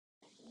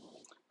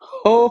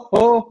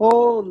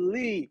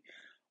Holy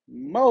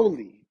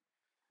moly.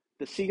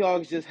 The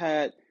Seahawks just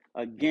had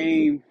a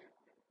game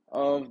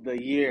of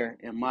the year,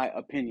 in my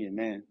opinion,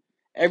 man.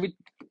 Every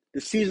the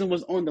season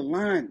was on the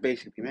line,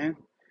 basically, man.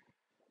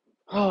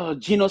 Oh,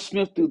 Geno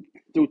Smith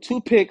threw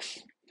two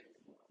picks,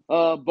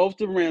 both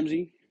to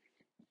Ramsey.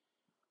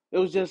 It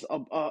was just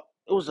a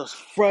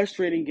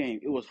frustrating game.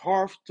 It was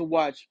hard to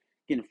watch,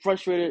 getting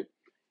frustrated,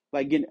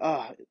 like getting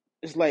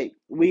it's like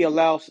we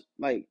allow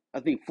like I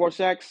think 4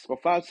 sacks or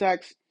 5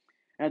 sacks,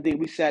 and I think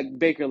we sacked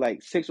Baker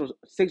like six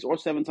or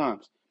 7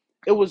 times.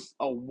 It was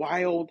a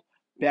wild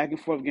back and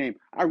forth game.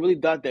 I really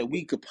thought that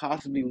we could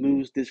possibly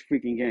lose this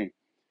freaking game.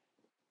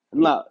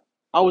 Now,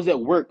 I was at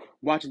work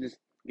watching this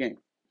game.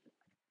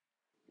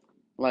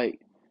 Like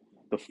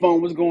the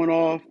phone was going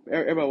off.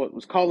 Everybody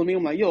was calling me.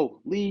 I'm like, yo,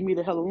 leave me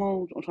the hell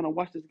alone. I'm trying to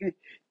watch this game.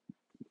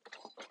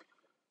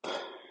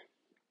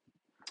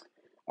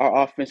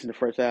 Our offense in the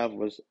first half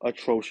was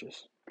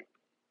atrocious.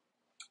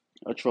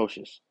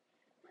 Atrocious.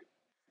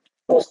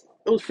 It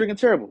was freaking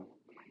terrible.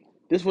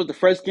 This was the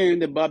first game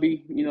that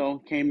Bobby,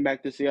 came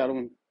back to Seattle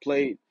and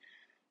played.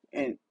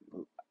 And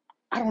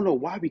I don't know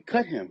why we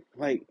cut him.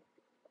 Like,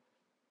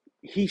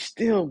 he's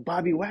still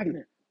Bobby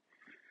Wagner.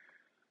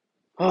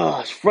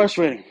 Oh, it's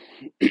frustrating.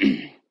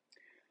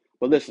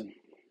 But listen,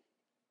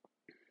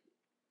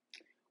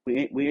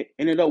 we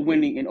ended up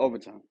winning in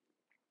overtime.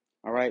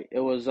 All right. It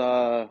was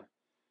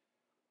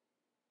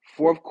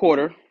fourth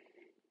quarter.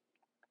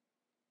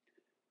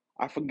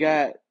 I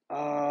forgot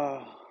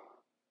uh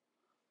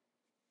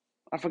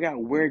I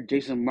forgot where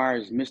Jason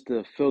Myers missed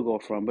the field goal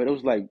from, but it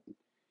was like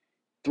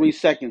 3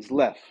 seconds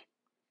left.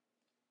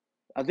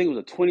 I think it was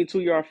a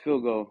 22-yard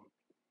field goal,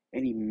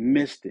 and he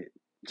missed it.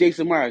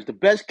 Jason Myers, the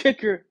best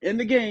kicker in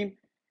the game,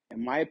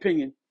 in my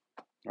opinion,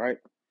 right?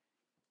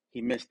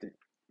 He missed it.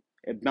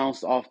 It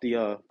bounced off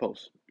the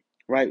post,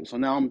 right? So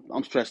now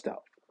I'm stressed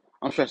out.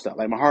 I'm stressed out.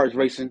 Like my heart is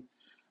racing.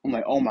 I'm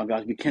like, oh my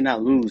gosh, we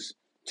cannot lose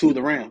to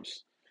the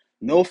Rams.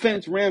 No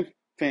offense, Ram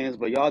fans,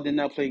 but y'all did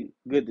not play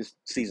good this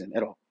season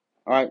at all.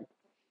 All right.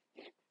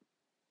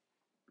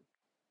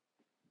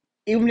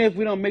 Even if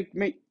we don't make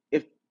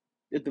if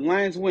the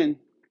Lions win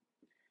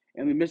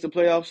and we miss the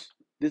playoffs,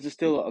 this is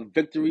still a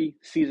victory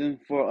season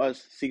for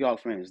us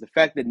Seahawks fans. The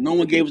fact that no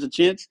one gave us a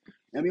chance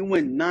and we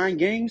win 9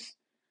 games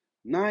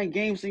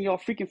in your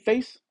freaking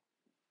face.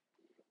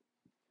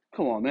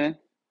 Come on, man.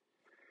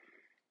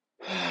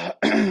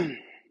 And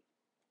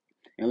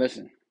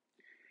listen.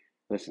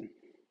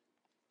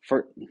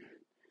 For,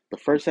 the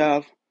first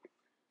half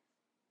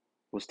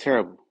was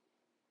terrible.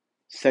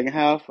 Second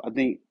half, I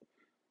think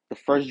the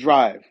first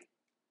drive,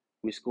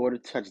 we scored a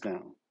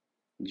touchdown.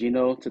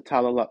 Geno to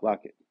Tyler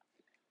Lockett.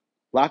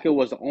 Lockett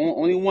was the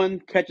only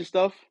one catching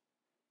stuff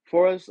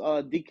for us.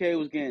 DK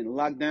was getting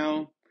locked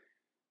down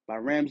by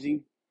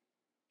Ramsey.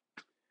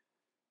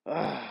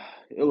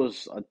 It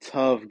was a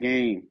tough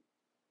game.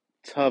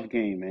 Tough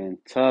game, man.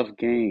 Tough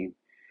game.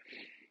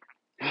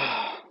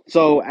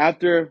 So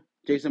after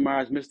Jason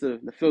Myers missed the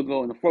field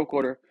goal in the fourth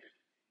quarter,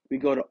 we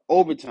go to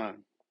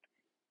overtime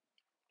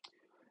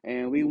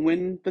and we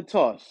win the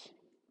toss.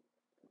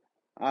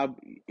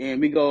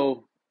 And we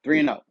go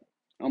 3-0.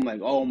 I'm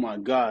like, oh my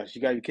gosh,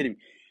 you gotta be kidding me.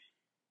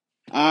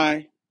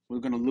 I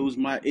was gonna lose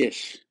my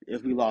ish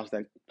if we lost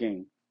that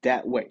game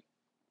that way.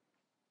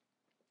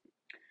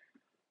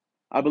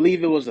 I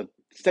believe it was a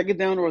second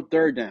down or a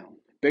third down.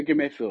 Baker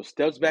Mayfield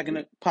steps back in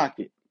the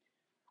pocket.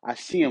 I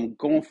see him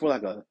going for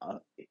like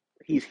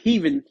he's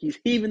heaving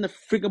the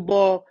freaking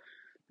ball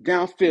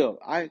downfield.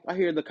 I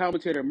hear the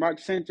commentator Mark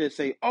Sanchez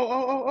say, "Oh,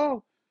 oh,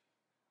 oh,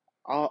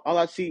 oh." All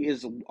I see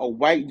is a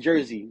white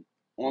jersey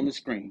on the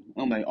screen.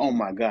 I'm like, "Oh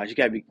my gosh, you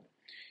gotta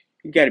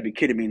be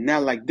kidding me!"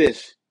 Not like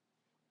this.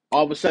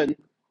 All of a sudden,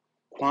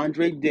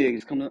 Quandre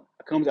Diggs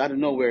comes out of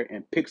nowhere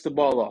and picks the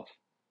ball off.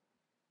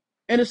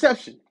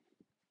 Interception.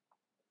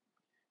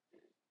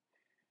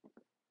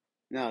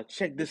 Now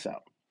check this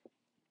out.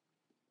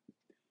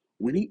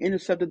 When he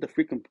intercepted the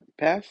freaking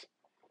pass,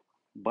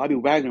 Bobby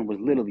Wagner was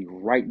literally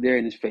right there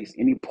in his face,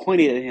 and he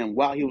pointed at him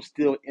while he was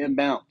still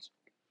inbounds.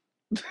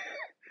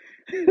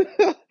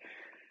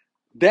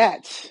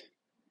 That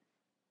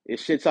is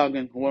shit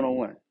talking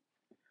 101.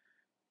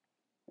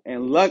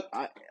 And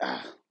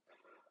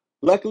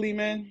luckily,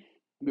 man,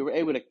 we were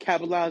able to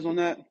capitalize on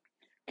that.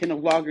 Kenneth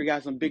Walker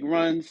got some big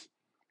runs.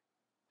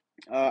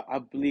 I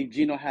believe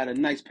Geno had a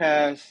nice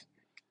pass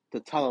to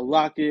Tyler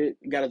Lockett,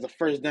 got us a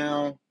first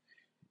down.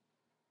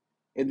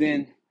 And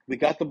then we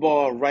got the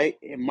ball right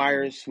in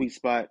Myers' sweet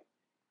spot,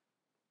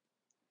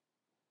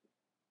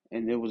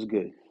 and it was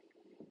good.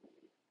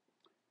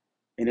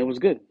 And it was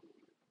good.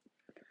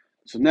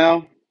 So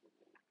now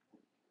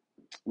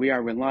we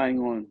are relying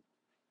on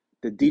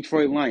the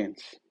Detroit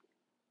Lions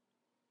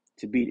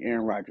to beat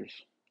Aaron Rodgers.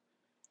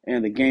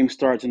 And the game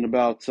starts in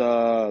about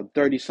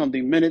 30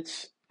 something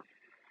minutes,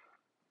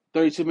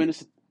 32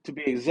 minutes to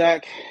be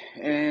exact.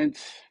 And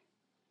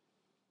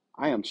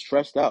I am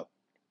stressed out.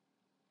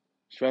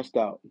 Stressed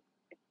out.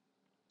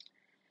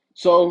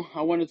 So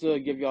I wanted to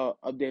give y'all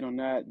an update on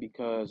that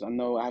because I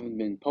know I haven't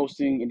been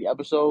posting any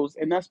episodes.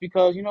 And that's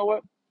because, you know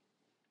what?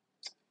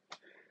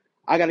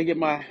 I got to get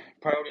my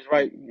priorities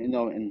right,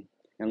 in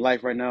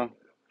life right now.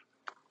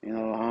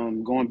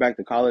 I'm going back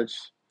to college,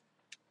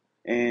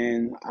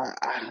 and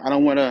I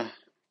don't want to.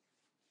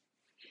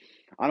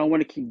 I don't want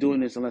to keep doing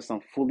this unless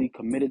I'm fully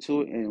committed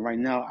to it, and right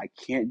now I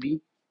can't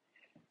be.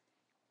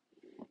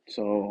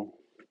 So,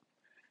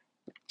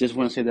 just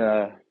want to say that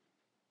I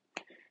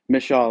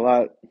miss y'all a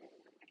lot,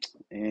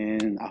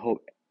 and I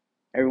hope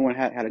everyone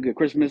had a good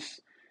Christmas,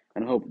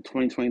 and I hope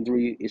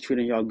 2023 is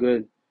treating y'all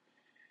good.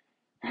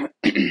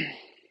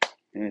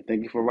 And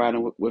thank you for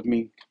riding with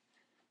me.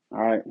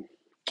 All right,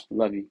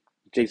 love you.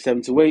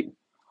 J728,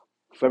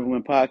 Forever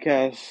Win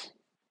Podcast.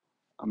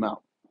 I'm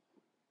out.